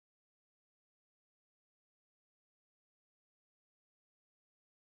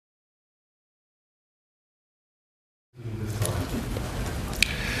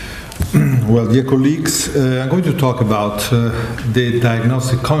Well, dear colleagues, I'm going to talk about the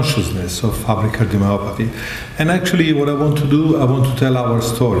diagnostic consciousness of Hypertrophic cardiomyopathy. And actually, what I want to do, I want to tell our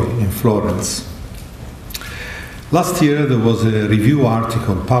story in Florence. Last year, there was a review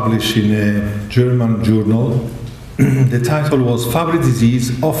article published in a German journal. The title was "Fabry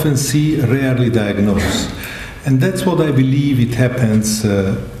disease, often see, rarely diagnosed." And that's what I believe it happens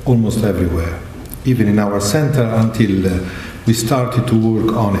almost everywhere, even in our center, until we started to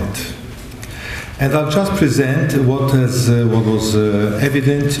work on it. And I'll just present what was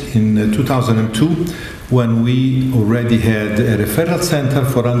evident in 2002, when we already had a referral center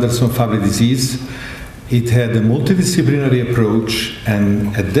for Anderson-Fabry disease. It had a multidisciplinary approach,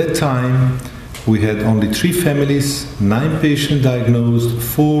 and at that time we had only 3 families, 9 patients diagnosed,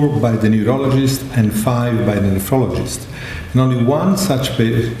 4 by the neurologist and 5 by the nephrologist. And only one such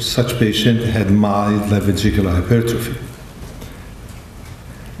patient had mild left ventricular hypertrophy.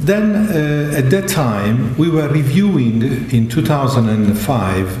 Then, at that time, we were reviewing in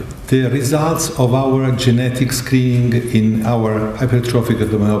 2005 the results of our genetic screening in our hypertrophic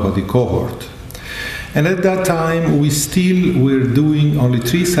cardiomyopathy cohort. And at that time, we still were doing only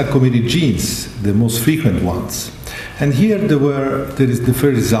 3 sarcomeric genes, the most frequent ones. And here there is the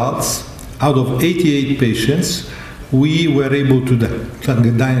first results. Out of 88 patients, we were able to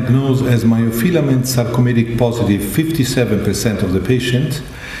diagnose as myofilament sarcomeric positive 57% of the patients.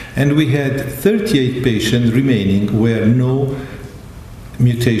 And we had 38 patients remaining where no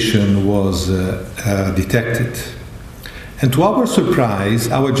mutation was detected. And to our surprise,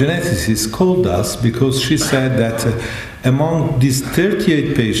 our geneticist called us because she said that among these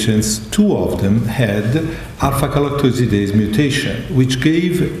 38 patients, 2 of them had alpha-galactosidase mutation, which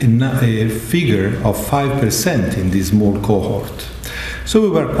gave a figure of 5% in this small cohort. So we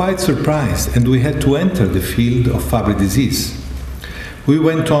were quite surprised, and we had to enter the field of Fabry disease. We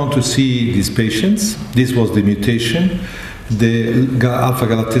went on to see these patients. This was the mutation. The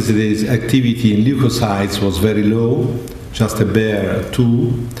alpha-galactosidase activity in leukocytes was very low, just a bare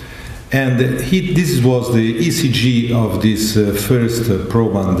 2. And this was the ECG of this first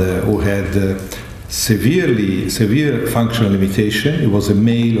proband who had severe functional limitation. It was a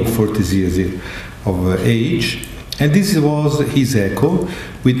male of 40 years of age. And this was his echo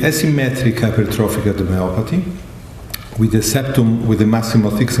with asymmetric hypertrophic cardiomyopathy, with a septum with a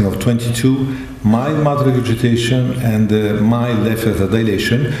maximal thickness of 22, mild matrix regurgitation, and mild left atrial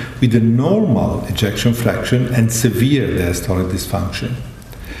dilation, with a normal ejection fraction and severe diastolic dysfunction.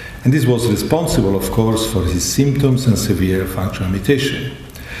 And this was responsible, of course, for his symptoms and severe functional limitation.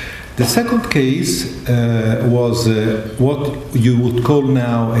 The second case was what you would call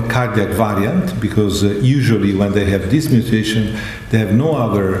now a cardiac variant, because usually when they have this mutation, they have no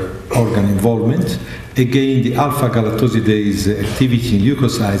other organ involvement. Again, the alpha-galactosidase activity in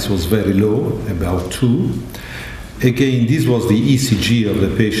leukocytes was very low, about 2. Again, this was the ECG of the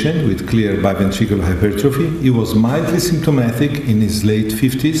patient with clear biventricular hypertrophy. He was mildly symptomatic in his late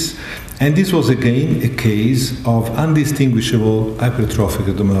 50s, and this was again a case of undistinguishable hypertrophic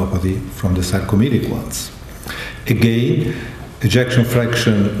cardiomyopathy from the sarcomeric ones. Again, ejection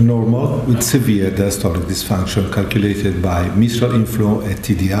fraction normal with severe diastolic dysfunction calculated by mitral inflow at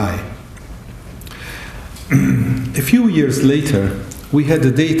TDI. A few years later, we had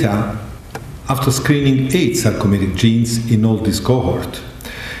the data after screening 8 sarcomeric genes in all this cohort.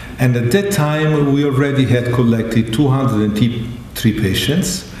 And at that time, we already had collected 203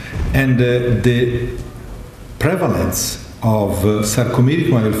 patients, and the prevalence of sarcomeric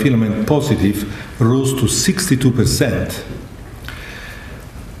myofilament positive rose to 62%.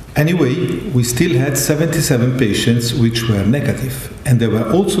 Anyway, we still had 77 patients which were negative, and they were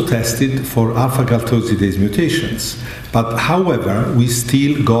also tested for alpha-galactosidase mutations. But however, we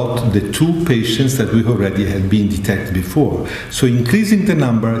still got the 2 patients that we already had been detected before. So increasing the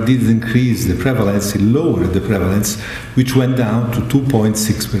number didn't increase the prevalence, it lowered the prevalence, which went down to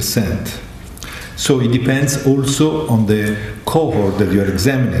 2.6%. So it depends also on the cohort that you are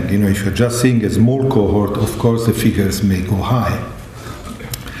examining. You know, if you're just seeing a small cohort, of course the figures may go high.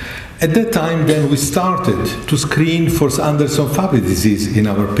 At that time, then, we started to screen for Anderson-Fabry disease in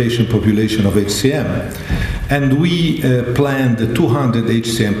our patient population of HCM. And we planned 200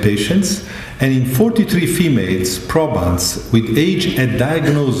 HCM patients, and in 43 females, probands with age at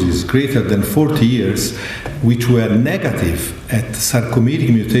diagnosis greater than 40 years, which were negative at sarcomeric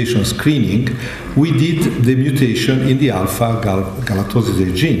mutation screening, we did the mutation in the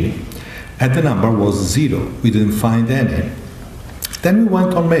alpha-galactosidase gene. And the number was 0. We didn't find any. Then we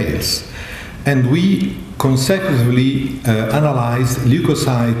went on males. And we consecutively analyzed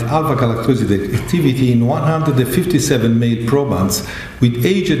leukocyte alpha-galactosidase activity in 157 male probants with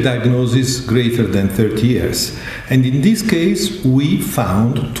age diagnosis greater than 30 years. And in this case, we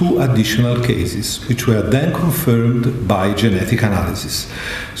found 2 additional cases, which were then confirmed by genetic analysis.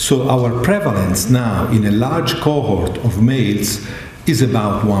 So our prevalence now in a large cohort of males is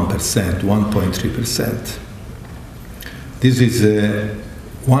about 1%, 1.3%. This is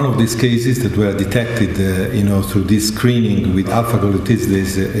one of these cases that were detected through this screening with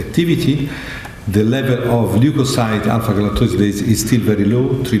alpha-galactosidase activity. The level of leukocyte alpha-galactosidase is still very low,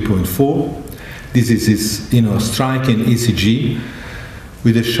 3.4. This is striking ECG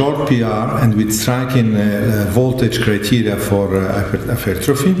with a short PR and with striking voltage criteria for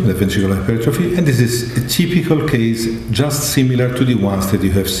hypertrophy, left ventricular hypertrophy. And this is a typical case just similar to the ones that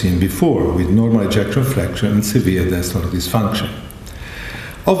you have seen before, with normal ejection fraction and severe diastolic dysfunction.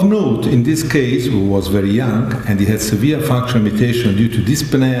 Of note, in this case, who was very young and he had severe functional mutation due to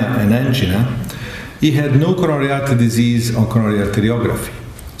dyspnea and angina, he had no coronary artery disease on coronary arteriography.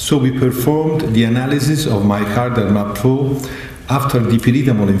 So we performed the analysis of myocardial map flow after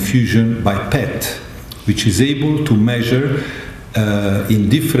dipyridamole infusion by PET, which is able to measure in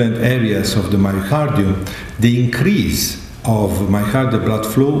different areas of the myocardium the increase of myocardial blood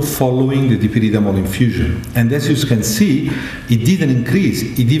flow following the dipyridamole infusion. And as you can see, it didn't increase,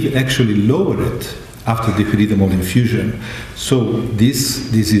 it did actually lower it after dipyridamole infusion. So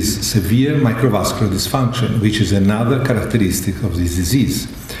this is severe microvascular dysfunction, which is another characteristic of this disease,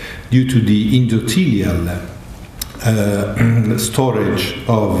 due to the endothelial storage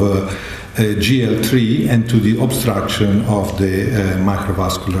of GL3 and to the obstruction of the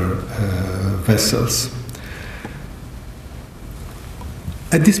microvascular vessels.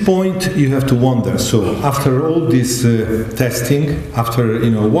 At this point, you have to wonder, so after all this testing, after,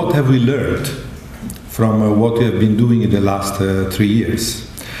 what have we learned from what we have been doing in the last 3 years?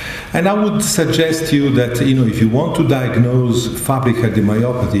 And I would suggest to you that, if you want to diagnose Fabry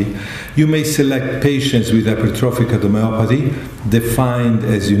cardiomyopathy, you may select patients with hypertrophic cardiomyopathy, defined,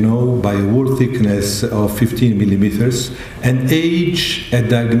 as you know, by a wall thickness of 15 millimeters, and age at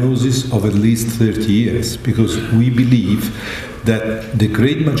diagnosis of at least 30 years, because we believe that the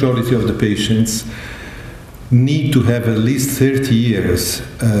great majority of the patients need to have at least 30 years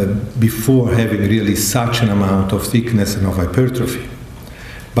before having really such an amount of thickness and of hypertrophy.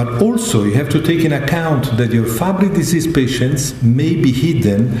 But also you have to take in account that your Fabry disease patients may be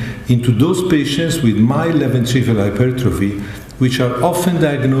hidden into those patients with mild left ventricular hypertrophy, which are often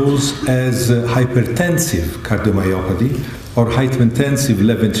diagnosed as hypertensive cardiomyopathy or hypertensive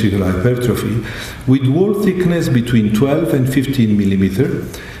left ventricular hypertrophy, with wall thickness between 12 and 15 millimeter,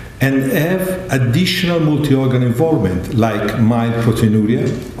 and have additional multi-organ involvement like mild proteinuria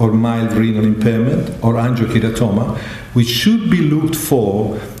or mild renal impairment or angiokeratoma, which should be looked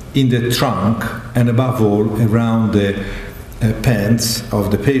for in the trunk and above all around the pants of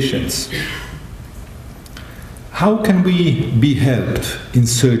the patients. How can we be helped in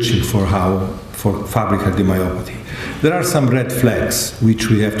searching for Fabry cardiomyopathy? There are some red flags which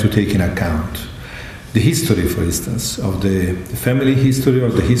we have to take in account. The history, for instance, of the family history or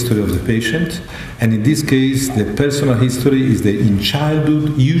the history of the patient. And in this case, the personal history is that in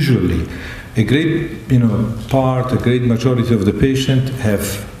childhood, usually, a great majority of the patient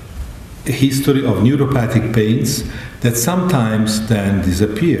have a history of neuropathic pains that sometimes then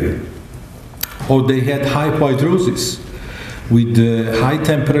disappear. Or they had hypohidrosis with high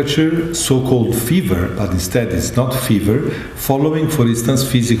temperature, so-called fever, but instead it's not fever, following, for instance,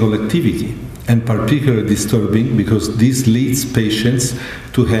 physical activity. And particularly disturbing because this leads patients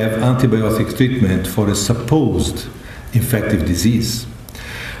to have antibiotic treatment for a supposed infective disease.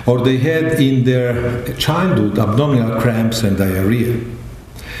 Or they had in their childhood abdominal cramps and diarrhea.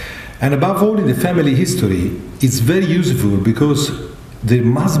 And above all, in the family history, it's very useful because there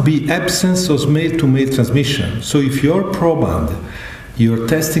must be absence of male-to-male transmission. So if your proband, you're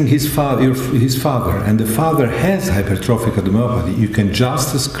testing his father, and the father has hypertrophic cardiomyopathy, you can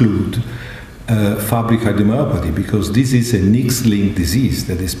just exclude Fabry cardiomyopathy because this is an X-linked disease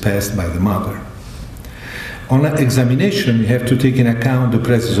that is passed by the mother. On examination, you have to take into account the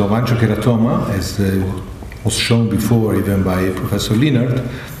presence of angiokeratoma, as was shown before even by Professor Lienert,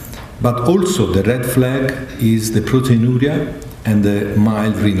 but also the red flag is the proteinuria and the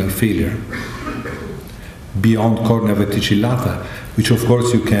mild renal failure beyond cornea verticillata, which of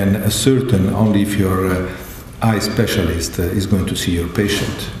course you can ascertain only if your eye specialist is going to see your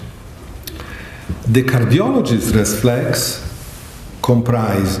patient. The cardiologist red flags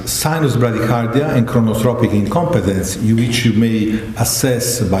comprise sinus bradycardia and chronotropic incompetence, which you may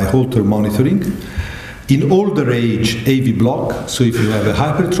assess by Holter monitoring. In older age, AV block, so if you have a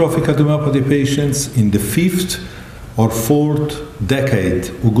hypertrophic cardiomyopathy patients in the 5th or 4th decade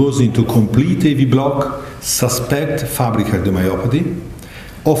who goes into complete AV block, suspect Fabry cardiomyopathy.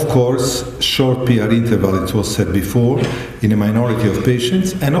 Of course, short PR interval, it was said before, in a minority of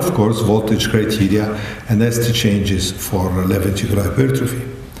patients, and of course, voltage criteria and ST changes for left ventricular hypertrophy.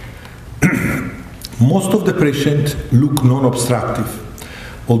 Most of the patients look non-obstructive,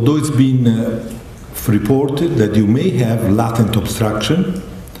 although it's been reported that you may have latent obstruction.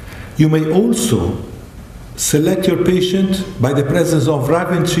 You may also select your patient by the presence of right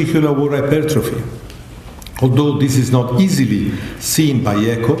ventricular wall hypertrophy. Although this is not easily seen by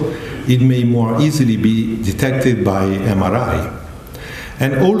echo, it may more easily be detected by MRI.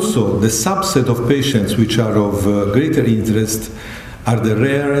 And also, the subset of patients which are of greater interest are the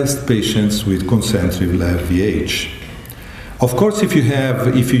rarest patients with concentric left VH. Of course, if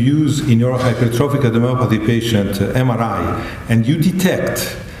you use in your hypertrophic cardiomyopathy patient MRI and you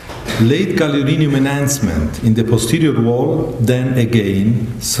detect late gadolinium enhancement in the posterior wall, then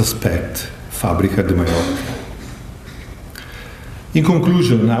again suspect Fabry cardiomyopathy. In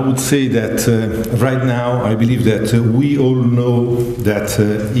conclusion, I would say that right now I believe that we all know that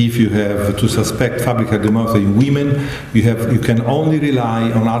if you have to suspect Fabry cardiomyopathy in women, you can only rely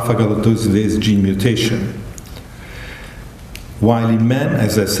on alpha-galactosidase gene mutation. While in men,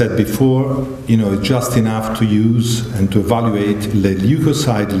 as I said before, it's just enough to use and to evaluate the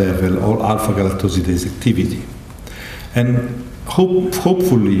leukocyte level or alpha-galactosidase activity. And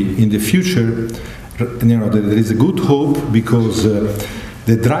hopefully in the future, there is a good hope because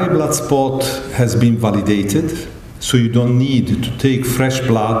the dry blood spot has been validated, so you don't need to take fresh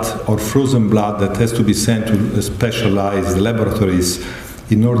blood or frozen blood that has to be sent to specialized laboratories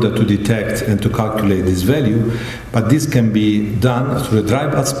in order to detect and to calculate this value, but this can be done through a dry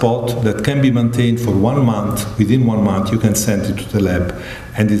blood spot that can be maintained for 1 month. Within 1 month you can send it to the lab,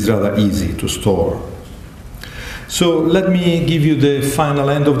 and it's rather easy to store. So let me give you the final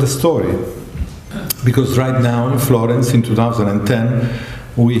end of the story. Because right now in Florence in 2010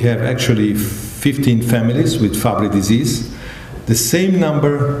 we have actually 15 families with Fabry disease, the same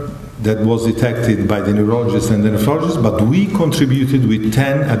number that was detected by the neurologists and the nephrologists, but we contributed with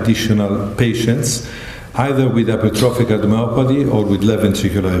 10 additional patients, either with hypertrophic cardiomyopathy or with left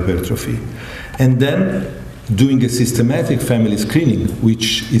ventricular hypertrophy. And then doing a systematic family screening,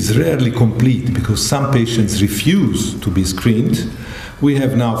 which is rarely complete because some patients refuse to be screened. We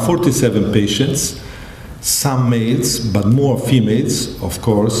have now 47 patients, some males, but more females, of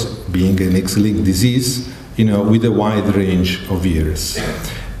course, being an X-linked disease, with a wide range of years.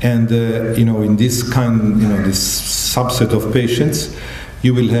 And, in this this subset of patients,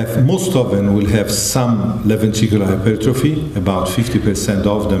 you will have, most of them will have some left ventricular hypertrophy, about 50%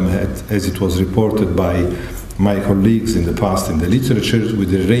 of them had, as it was reported by my colleagues in the past in the literature,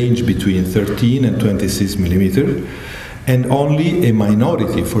 with a range between 13 and 26 millimeter. And only a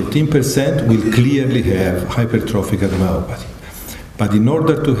minority, 14%, will clearly have hypertrophic cardiomyopathy. But in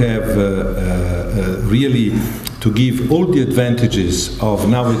order to have really to give all the advantages of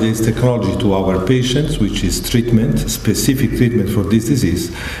nowadays technology to our patients, which is treatment, specific treatment for this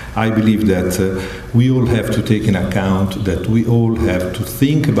disease, I believe that we all have to take in account that we all have to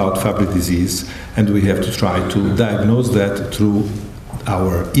think about Fabry disease, and we have to try to diagnose that through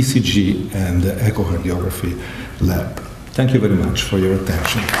our ECG and echocardiography lab. Thank you very much for your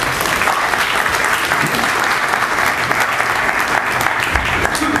attention.